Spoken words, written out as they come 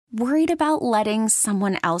Worried about letting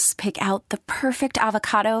someone else pick out the perfect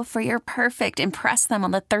avocado for your perfect impress them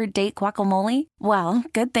on the third date guacamole? Well,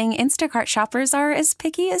 good thing Instacart shoppers are as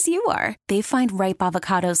picky as you are. They find ripe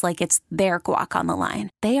avocados like it's their guac on the line.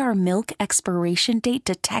 They are milk expiration date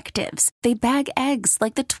detectives. They bag eggs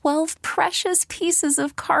like the 12 precious pieces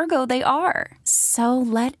of cargo they are. So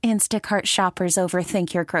let Instacart shoppers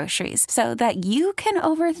overthink your groceries so that you can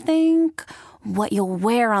overthink what you'll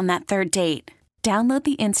wear on that third date. Download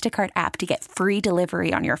the Instacart app to get free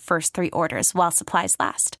delivery on your first 3 orders while supplies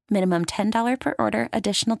last. Minimum $10 per order.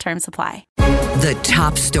 Additional terms apply. The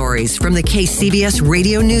top stories from the KCBS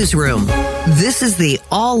Radio Newsroom. This is the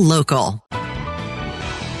All Local.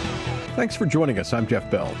 Thanks for joining us. I'm Jeff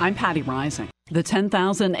Bell. I'm Patty Rising. The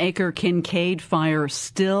 10,000-acre Kincaid fire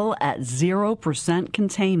still at 0%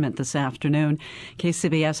 containment this afternoon.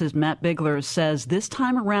 KCBS's Matt Bigler says this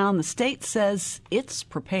time around, the state says it's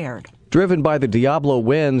prepared. Driven by the Diablo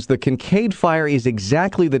winds, the Kincaid fire is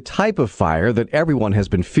exactly the type of fire that everyone has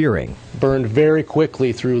been fearing. Burned very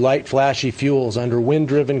quickly through light, flashy fuels under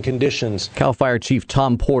wind-driven conditions. CAL FIRE Chief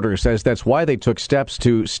Tom Porter says that's why they took steps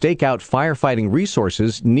to stake out firefighting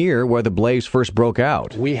resources near where the blaze first broke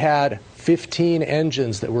out. We had 15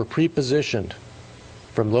 engines that were pre-positioned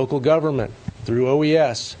from local government through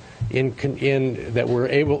OES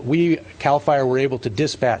that CAL FIRE were able to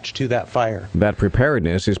dispatch to that fire. That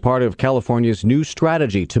preparedness is part of California's new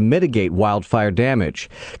strategy to mitigate wildfire damage.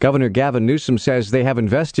 Governor Gavin Newsom says they have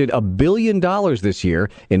invested $1 billion this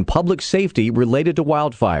year in public safety related to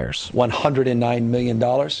wildfires. $109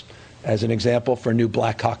 million. As an example, for new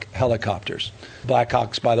Black Hawk helicopters. Black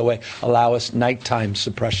Hawks, by the way, allow us nighttime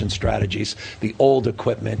suppression strategies. The old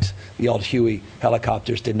equipment, the old Huey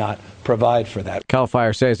helicopters, did not provide for that. CAL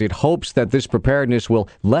FIRE says it hopes that this preparedness will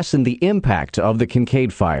lessen the impact of the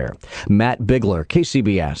Kincaid fire. Matt Bigler,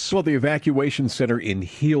 KCBS. Well, the evacuation center in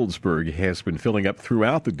Healdsburg has been filling up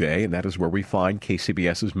throughout the day, and that is where we find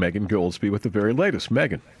KCBS's Megan Goldsby with the very latest.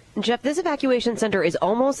 Megan. Jeff, this evacuation center is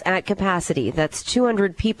almost at capacity. That's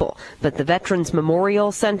 200 people. But the Veterans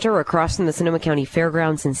Memorial Center across from the Sonoma County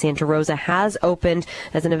Fairgrounds in Santa Rosa has opened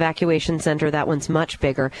as an evacuation center. That one's much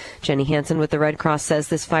bigger. Jenny Hansen with the Red Cross says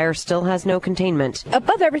this fire still has no containment.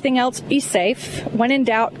 Above everything else, be safe. When in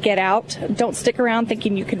doubt, get out. Don't stick around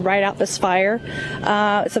thinking you can ride out this fire.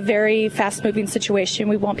 It's a very fast-moving situation.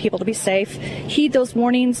 We want people to be safe. Heed those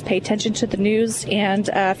warnings. Pay attention to the news. And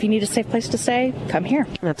if you need a safe place to stay, come here.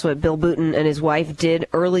 That's what Bill Booten and his wife did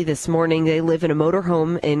early this morning. They live in a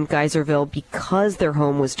motorhome in Geyserville because their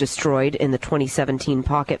home was destroyed in the 2017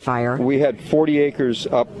 Pocket Fire. We had 40 acres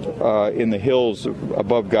up in the hills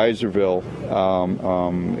above Geyserville,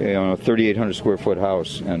 a 3,800 square foot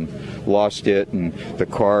house, and lost it, and the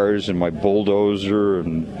cars, and my bulldozer,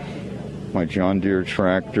 and my John Deere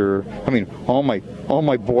tractor. I mean, all my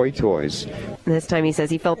boy toys. This time he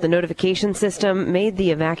says he felt the notification system made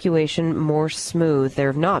the evacuation more smooth. There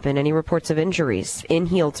have not been any reports of injuries. In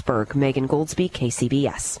Healdsburg, Megan Goldsby,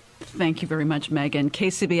 KCBS. Thank you very much, Megan.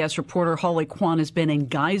 KCBS reporter Holly Kwan has been in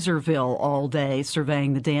Geyserville all day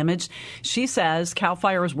surveying the damage. She says CAL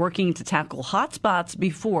FIRE is working to tackle hot spots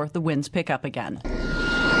before the winds pick up again.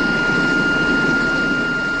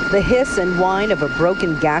 The hiss and whine of a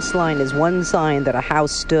broken gas line is one sign that a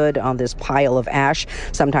house stood on this pile of ash.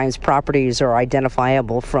 Sometimes properties are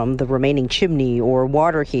identifiable from the remaining chimney or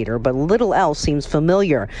water heater, but little else seems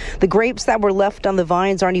familiar. The grapes that were left on the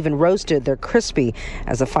vines aren't even roasted. They're crispy.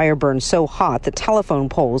 As the fire burned so hot, the telephone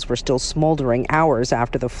poles were still smoldering hours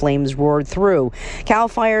after the flames roared through. CAL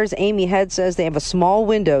FIRE's Amy Head says they have a small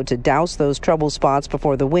window to douse those trouble spots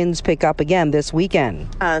before the winds pick up again this weekend.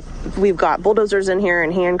 We've got bulldozers in here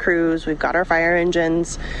and hand crews. We've got our fire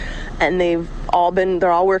engines, and they're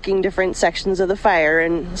all working different sections of the fire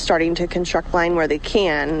and starting to construct line where they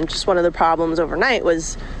can. Just one of the problems overnight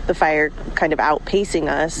was the fire kind of outpacing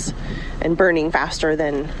us and burning faster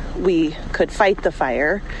than we could fight the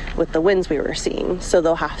fire with the winds we were seeing. So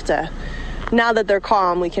they'll have to, now that they're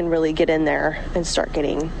calm, we can really get in there and start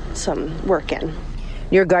getting some work in.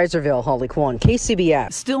 Near Geyserville, Holly Kwan,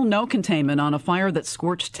 KCBS. Still no containment on a fire that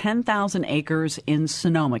scorched 10,000 acres in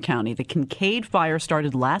Sonoma County. The Kincaid fire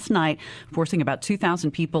started last night, forcing about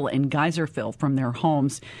 2,000 people in Geyserville from their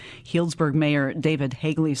homes. Healdsburg Mayor David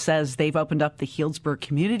Hagley says they've opened up the Healdsburg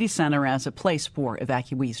Community Center as a place for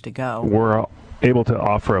evacuees to go. We're able to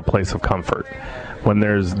offer a place of comfort. When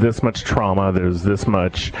there's this much trauma, there's this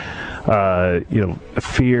much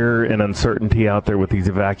fear and uncertainty out there with these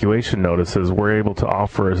evacuation notices, we're able to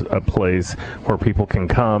offer a place where people can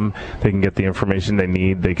come, they can get the information they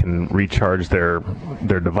need, they can recharge their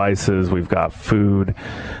devices. We've got food,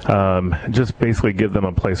 just basically give them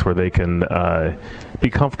a place where they can be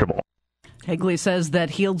comfortable. Higley says that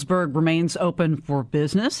Healdsburg remains open for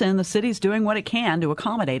business and the city's doing what it can to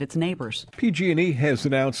accommodate its neighbors. PG&E has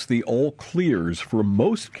announced the all clears for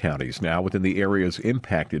most counties now within the areas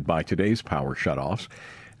impacted by today's power shutoffs.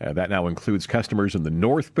 That now includes customers in the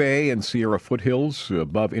North Bay and Sierra foothills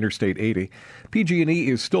above Interstate 80. PG&E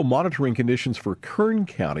is still monitoring conditions for Kern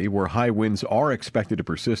County, where high winds are expected to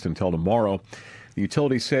persist until tomorrow. The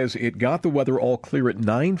utility says it got the weather all clear at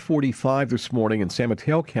 9:45 this morning in San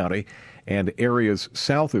Mateo County and areas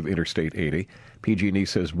south of Interstate 80. PG&E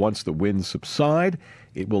says once the winds subside,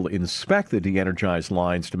 it will inspect the de-energized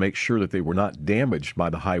lines to make sure that they were not damaged by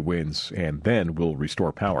the high winds, and then will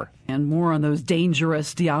restore power. And more on those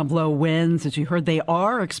dangerous Diablo winds. As you heard, they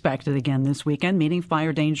are expected again this weekend, meaning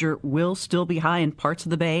fire danger will still be high in parts of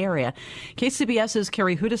the Bay Area. KCBS's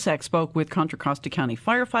Carrie Hudasek spoke with Contra Costa County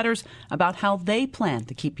firefighters about how they plan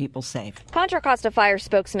to keep people safe. Contra Costa Fire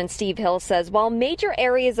spokesman Steve Hill says while major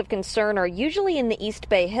areas of concern are usually in the East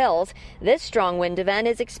Bay Hills, this strong wind event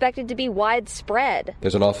is expected to be widespread.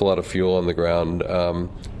 There's an awful lot of fuel on the ground,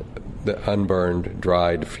 the unburned,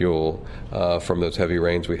 dried fuel from those heavy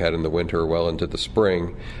rains we had in the winter well into the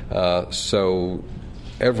spring. So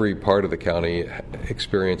every part of the county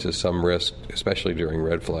experiences some risk, especially during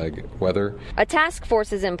red flag weather. A task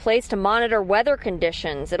force is in place to monitor weather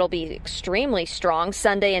conditions. It'll be extremely strong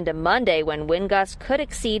Sunday into Monday when wind gusts could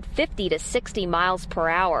exceed 50 to 60 miles per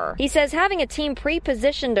hour. He says having a team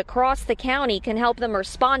pre-positioned across the county can help them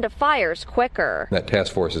respond to fires quicker. That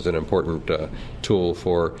task force is an important tool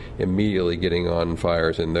for immediately getting on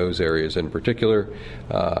fires in those areas in particular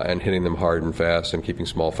and hitting them hard and fast and keeping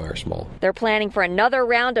small fires small. They're planning for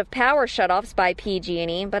another round of power shutoffs by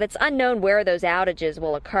PG&E, but it's unknown where those outages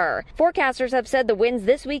will occur. Forecasters have said the winds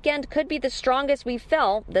this weekend could be the strongest we've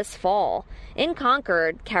felt this fall. In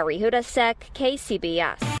Concord, Carrie Hudasek,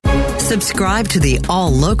 KCBS. Subscribe to the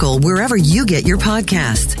All Local wherever you get your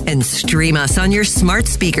podcasts and stream us on your smart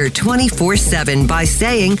speaker 24/7 by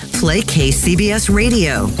saying, play KCBS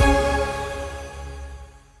Radio.